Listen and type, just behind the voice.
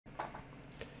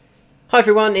Hi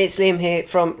everyone, it's Liam here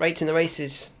from Rating the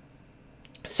Races.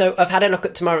 So I've had a look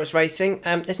at tomorrow's racing.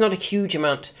 There's not a huge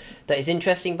amount that is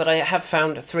interesting, but I have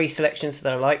found 3 selections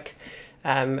that I like.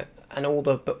 And all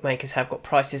the bookmakers have got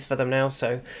prices for them now,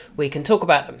 so we can talk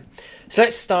about them. So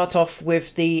let's start off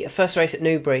with the first race at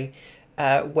Newbury,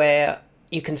 where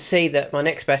you can see that my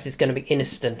next best is going to be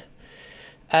Inniston.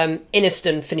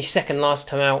 Inniston finished second last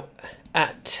time out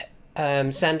at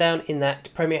Sandown in that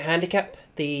Premier Handicap,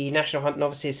 the National Hunt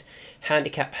Novices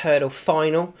Handicap Hurdle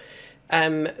Final,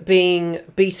 being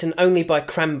beaten only by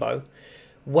Crambo,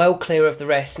 well clear of the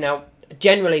rest. Now,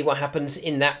 generally what happens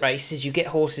in that race is you get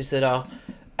horses that are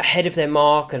ahead of their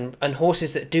mark and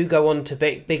horses that do go on to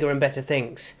bigger and better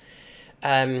things.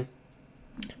 And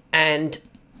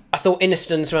I thought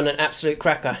Inniston's run an absolute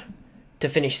cracker to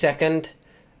finish second.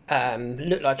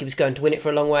 Looked like he was going to win it for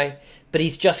a long way, but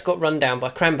he's just got run down by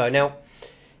Crambo. Now,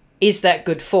 is that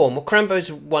good form? Well,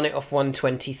 Crambo's won it off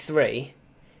 123.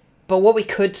 But what we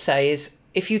could say is,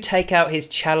 if you take out his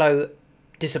shallow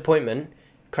disappointment,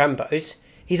 Crambo's,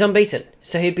 he's unbeaten.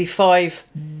 So he'd be 5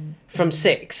 from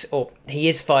 6, or he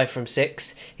is 5 from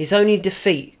 6. His only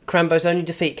defeat, Crambo's only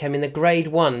defeat, came in the Grade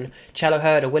 1 shallow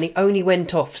hurdle when he only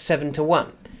went off 7-1.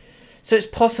 So it's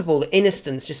possible that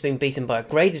Inniston's just been beaten by a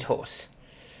graded horse.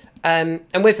 And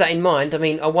with that in mind, I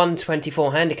mean, a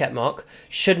 124 handicap mark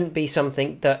shouldn't be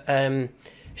something that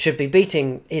should be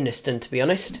beating Inniston, to be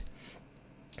honest.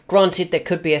 Granted, there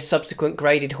could be a subsequent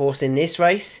graded horse in this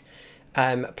race.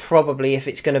 Probably, if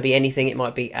it's going to be anything, it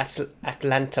might be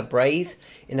Atlanta Brave,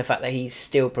 in the fact that he's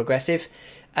still progressive.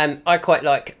 I quite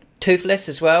like Toothless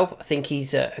as well. I think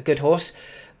he's a good horse.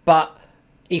 But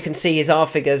you can see his R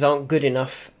figures aren't good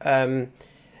enough.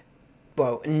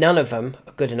 Well, none of them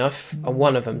are good enough. Or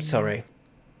one of them, sorry.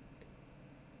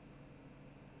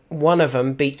 One of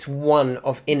them beats one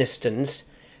of Inniston's,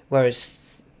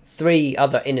 whereas 3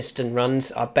 other Inniston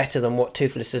runs are better than what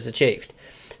Toothless has achieved.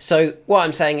 So what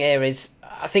I'm saying here is,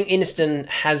 I think Inniston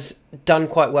has done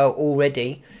quite well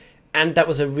already, and that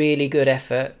was a really good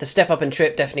effort. The step up and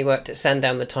trip definitely worked at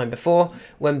Sandown the time before,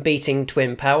 when beating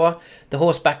Twin Power. The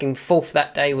horse backing 4th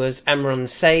that day was Amron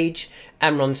Sage.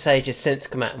 Amron Sage has since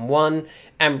come out and won.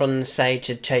 Amron Sage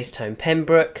had chased home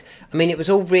Pembroke. I mean, it was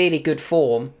all really good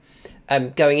form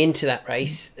going into that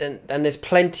race, and there's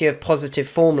plenty of positive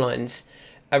form lines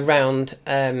around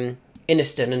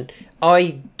Inniston, and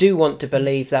I do want to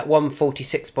believe that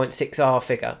 146.6R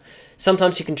figure.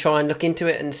 Sometimes you can try and look into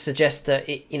it and suggest that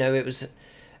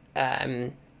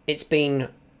it's been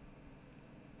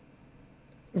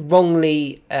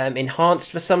wrongly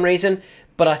enhanced for some reason,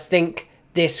 but I think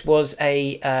this was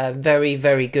a very,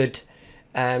 very good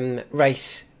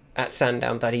race at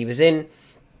Sandown that he was in,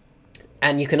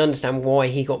 and you can understand why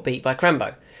he got beat by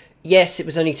Crambo. Yes, it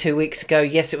was only 2 weeks ago.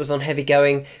 Yes, it was on heavy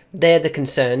going. They're the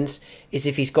concerns, is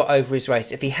if he's got over his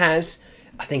race. If he has,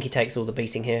 I think he takes all the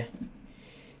beating here.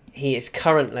 He is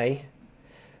currently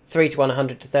 3-1,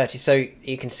 100-30. So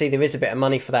you can see there is a bit of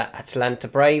money for that Atlanta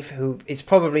Brave, who is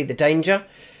probably the danger.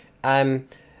 But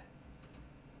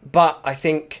I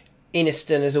think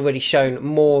Inniston has already shown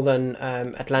more than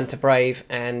Atlanta Brave,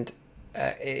 and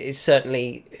is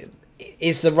certainly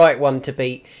is the right one to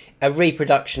beat. A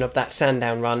reproduction of that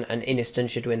Sandown run, and Inniston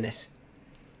should win this.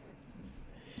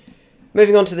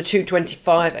 Moving on to the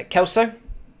 225 at Kelso.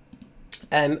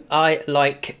 I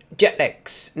like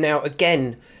Jetlegs. Now,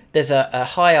 again, there's a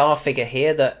high R figure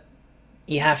here that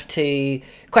you have to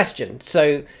question.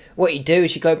 So what you do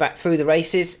is you go back through the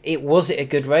races. Was it a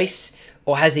good race,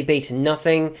 or has he beaten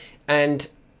nothing? And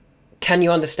can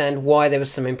you understand why there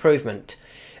was some improvement?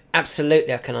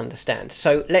 Absolutely, I can understand.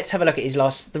 So let's have a look at his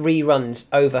last 3 runs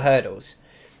over hurdles.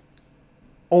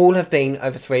 All have been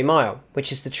over 3 mile,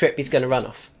 which is the trip he's going to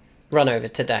run over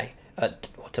today, or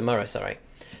tomorrow, sorry.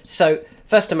 So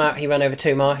first time out, he ran over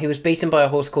 2 mile. He was beaten by a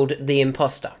horse called The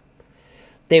Imposter.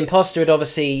 The Imposter had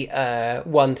obviously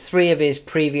won 3 of his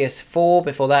previous 4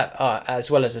 before that,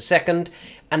 as well as a second,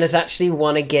 and has actually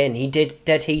won again. He did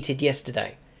dead heated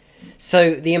yesterday.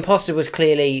 So The Imposter was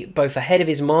clearly both ahead of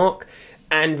his mark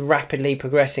and rapidly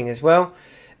progressing as well.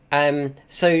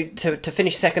 So to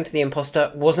finish second to The Imposter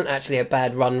wasn't actually a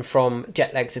bad run from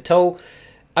Jetlegs at all,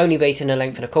 only beaten a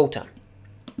length and a quarter.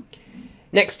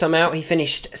 Next time out, he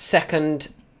finished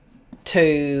second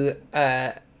to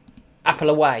Apple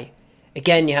Away.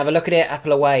 Again, you have a look at it.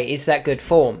 Apple Away, is that good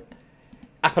form?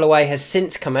 Apple Away has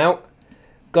since come out,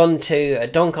 gone to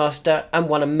Doncaster, and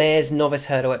won a Mare's Novice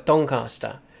Hurdle at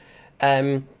Doncaster.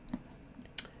 A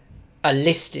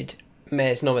listed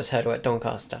Mare's Novice Hurdle at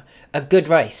Doncaster. A good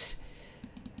race.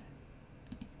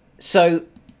 So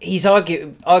he's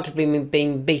arguably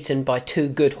been beaten by 2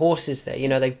 good horses there. You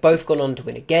know, they've both gone on to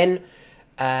win again.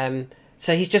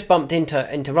 So he's just bumped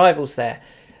into rivals there.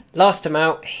 Last time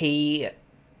out, he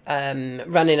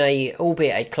ran in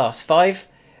albeit a Class 5.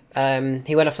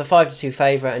 He went off the 5-2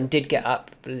 favourite and did get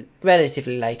up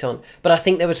relatively late on. But I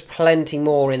think there was plenty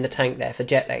more in the tank there for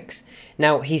Jetlegs.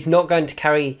 Now, he's not going to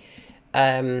carry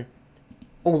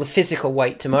all the physical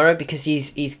weight tomorrow because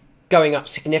he's going up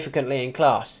significantly in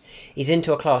class. He's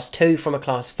into a Class 2 from a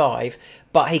Class 5,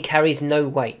 but he carries no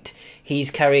weight.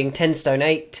 He's carrying 10 stone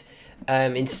 8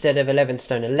 instead of 11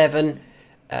 stone 11.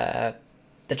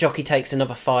 The jockey takes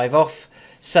another 5 off.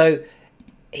 So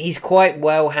he's quite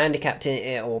well handicapped in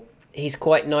it, or he's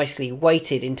quite nicely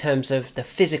weighted in terms of the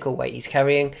physical weight he's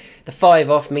carrying. The 5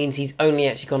 off means he's only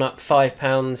actually gone up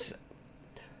 £5,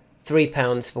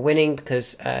 £3 for winning,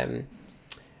 because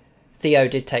Theo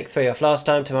did take 3 off last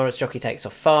time. Tomorrow's jockey takes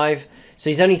off 5, so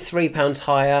he's only £3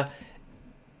 higher.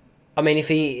 I mean,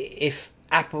 if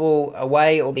Apple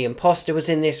Away or the Imposter was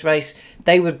in this race,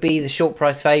 they would be the short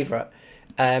price favourite.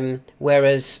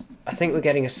 Whereas I think we're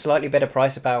getting a slightly better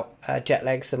price about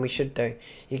Jetlegs than we should do.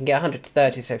 You can get 100 to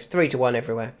 30, so 3 to 1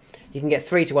 everywhere. You can get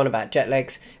 3 to 1 about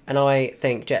Jetlegs, and I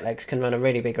think Jetlegs can run a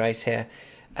really big race here.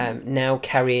 Now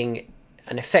carrying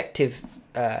an effective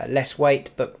less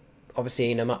weight, but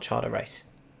obviously in a much harder race.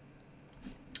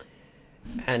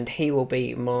 And he will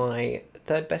be my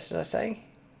third best, did I say?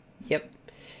 Yep.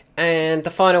 And the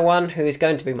final one, who is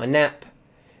going to be my nap.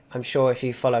 I'm sure if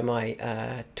you follow my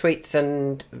tweets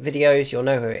and videos, you'll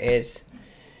know who it is.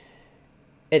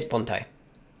 It's Bonte.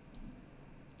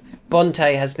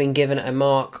 Bonte has been given a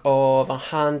mark of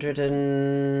 100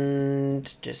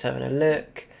 and... just having a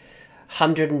look.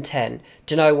 110.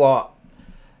 Do you know what?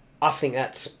 I think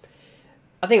that's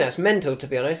mental, to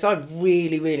be honest. I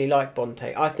really, really like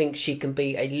Bonte. I think she can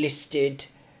be a listed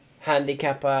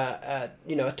handicapper,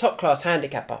 a top-class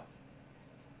handicapper.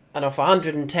 And off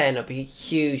 110, I'll be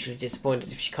hugely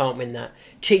disappointed if she can't win that.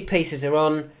 Cheap pieces are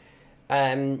on.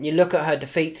 You look at her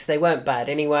defeats, they weren't bad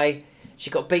anyway. She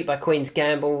got beat by Queen's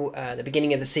Gamble at the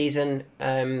beginning of the season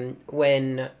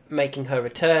when making her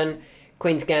return.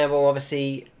 Queen's Gamble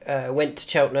obviously went to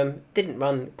Cheltenham, didn't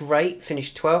run great,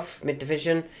 finished 12th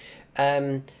mid-division,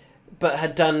 but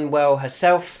had done well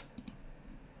herself.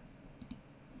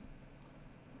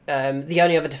 The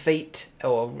only other defeat,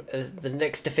 or the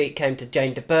next defeat, came to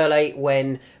Jane de Burley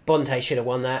when Bonte should have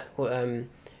won that.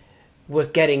 Was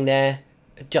getting there,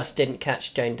 just didn't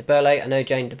catch Jane de Burley. I know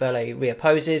Jane de Burley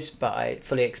reopposes, but I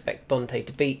fully expect Bonte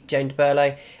to beat Jane de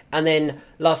Burley. And then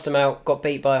last time out, got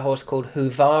beat by a horse called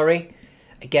Huvari.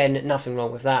 Again, nothing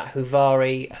wrong with that.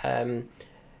 Huvari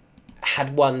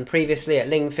had won previously at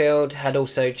Lingfield, had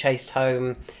also chased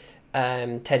home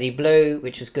Teddy Blue,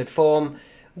 which was good form.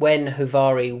 When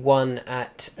Huvari won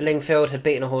at Lingfield, had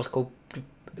beaten a horse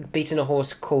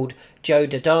called Joe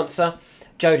the Dancer.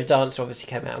 Joe the Dancer obviously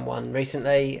came out and won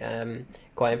recently,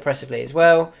 quite impressively as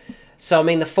well. So I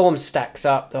mean, the form stacks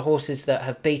up. The horses that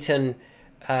have beaten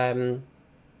Bonte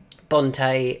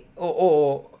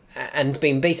and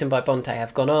been beaten by Bonte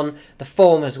have gone on. The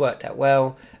form has worked out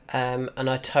well, and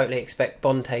I totally expect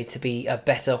Bonte to be a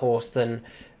better horse than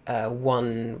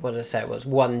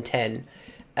 110.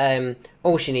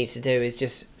 All she needs to do is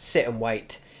just sit and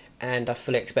wait, and I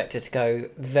fully expect her to go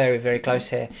very, very close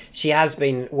here. She has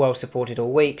been well supported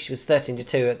all week. She was 13 to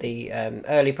 2 at the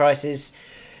early prices.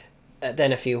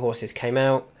 Then a few horses came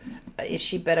out. Is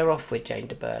she better off with Jane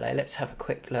de Burley? Let's have a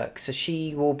quick look. So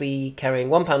she will be carrying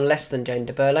 £1 less than Jane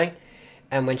de Burley,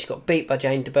 and when she got beat by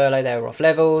Jane de Burley, they were off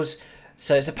levels.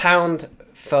 So it's £1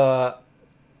 for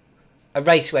a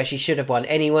race where she should have won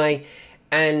anyway,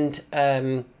 and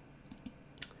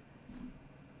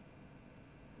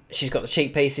she's got the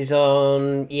cheap pieces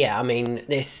on. Yeah, I mean,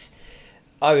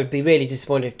 I would be really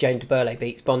disappointed if Jane de Burley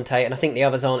beats Bonte, and I think the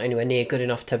others aren't anywhere near good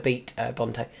enough to beat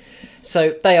Bonte.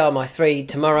 So they are my 3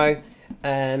 tomorrow.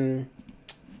 Inniston,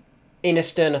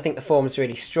 I think the form is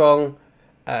really strong.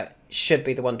 Should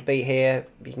be the one to beat here.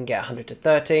 You can get 100 to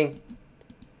 30.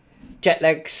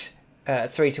 Jetlegs,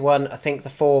 3 to 1. I think the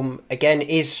form, again,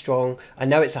 is strong. I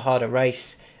know it's a harder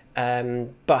race,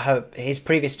 but his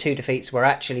previous 2 defeats were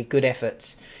actually good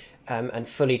efforts, and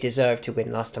fully deserved to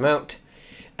win last time out.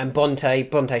 And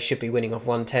Bonte should be winning off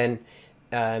 110.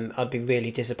 I'd be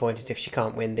really disappointed if she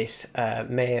can't win this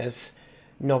Mayor's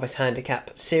Novice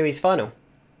Handicap Series Final.